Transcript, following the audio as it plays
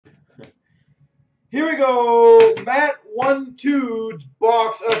Here we go. MattItude's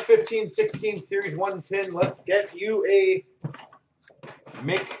box of 15-16 Series 110. Let's get you a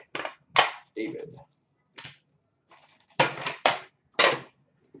McDavid.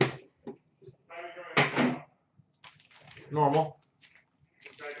 Normal.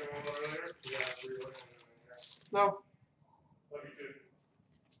 No.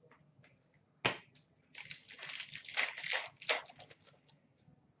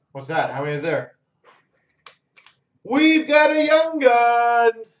 What's that? How many is there? We've got a Young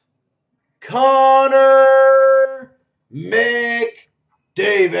Guns, Connor McDavid.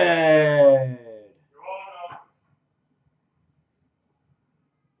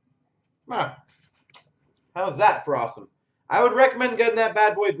 Huh. How's that for awesome? I would recommend getting that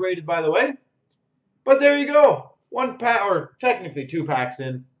bad boy graded, by the way. But there you go. One pack, or technically 2 packs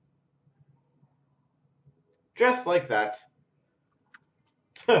in. Just like that.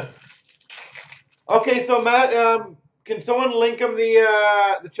 Okay, so Matt, can someone link him the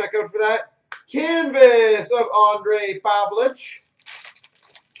checkout for that? Canvas of Andre Pavlich.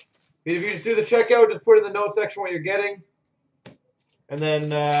 If you just do the checkout, just put in the note section what you're getting, and then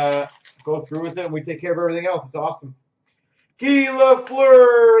go through with it, and we take care of everything else. It's awesome. Guy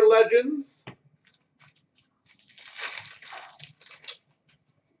Lafleur Legends.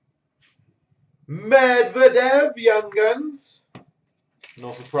 Medvedev Young Guns.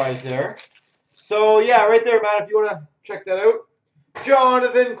 No surprise there. So, yeah, right there, Matt, if you want to check that out.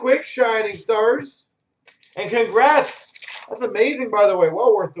 Jonathan Quick, Shining Stars. And congrats. That's amazing, by the way.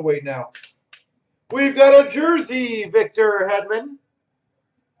 Well worth the wait now. We've got a jersey, Victor Hedman.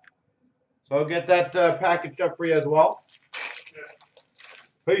 So I'll get that packaged up for you as well.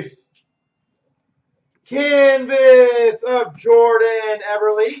 Peace. Canvas of Jordan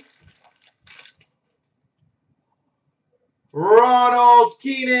Everly. Ronald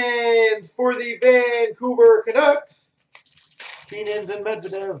Keenans for the Vancouver Canucks. Keenans and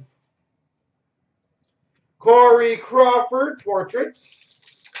Medvedev. Corey Crawford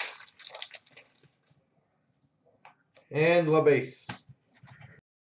portraits. And LaBase.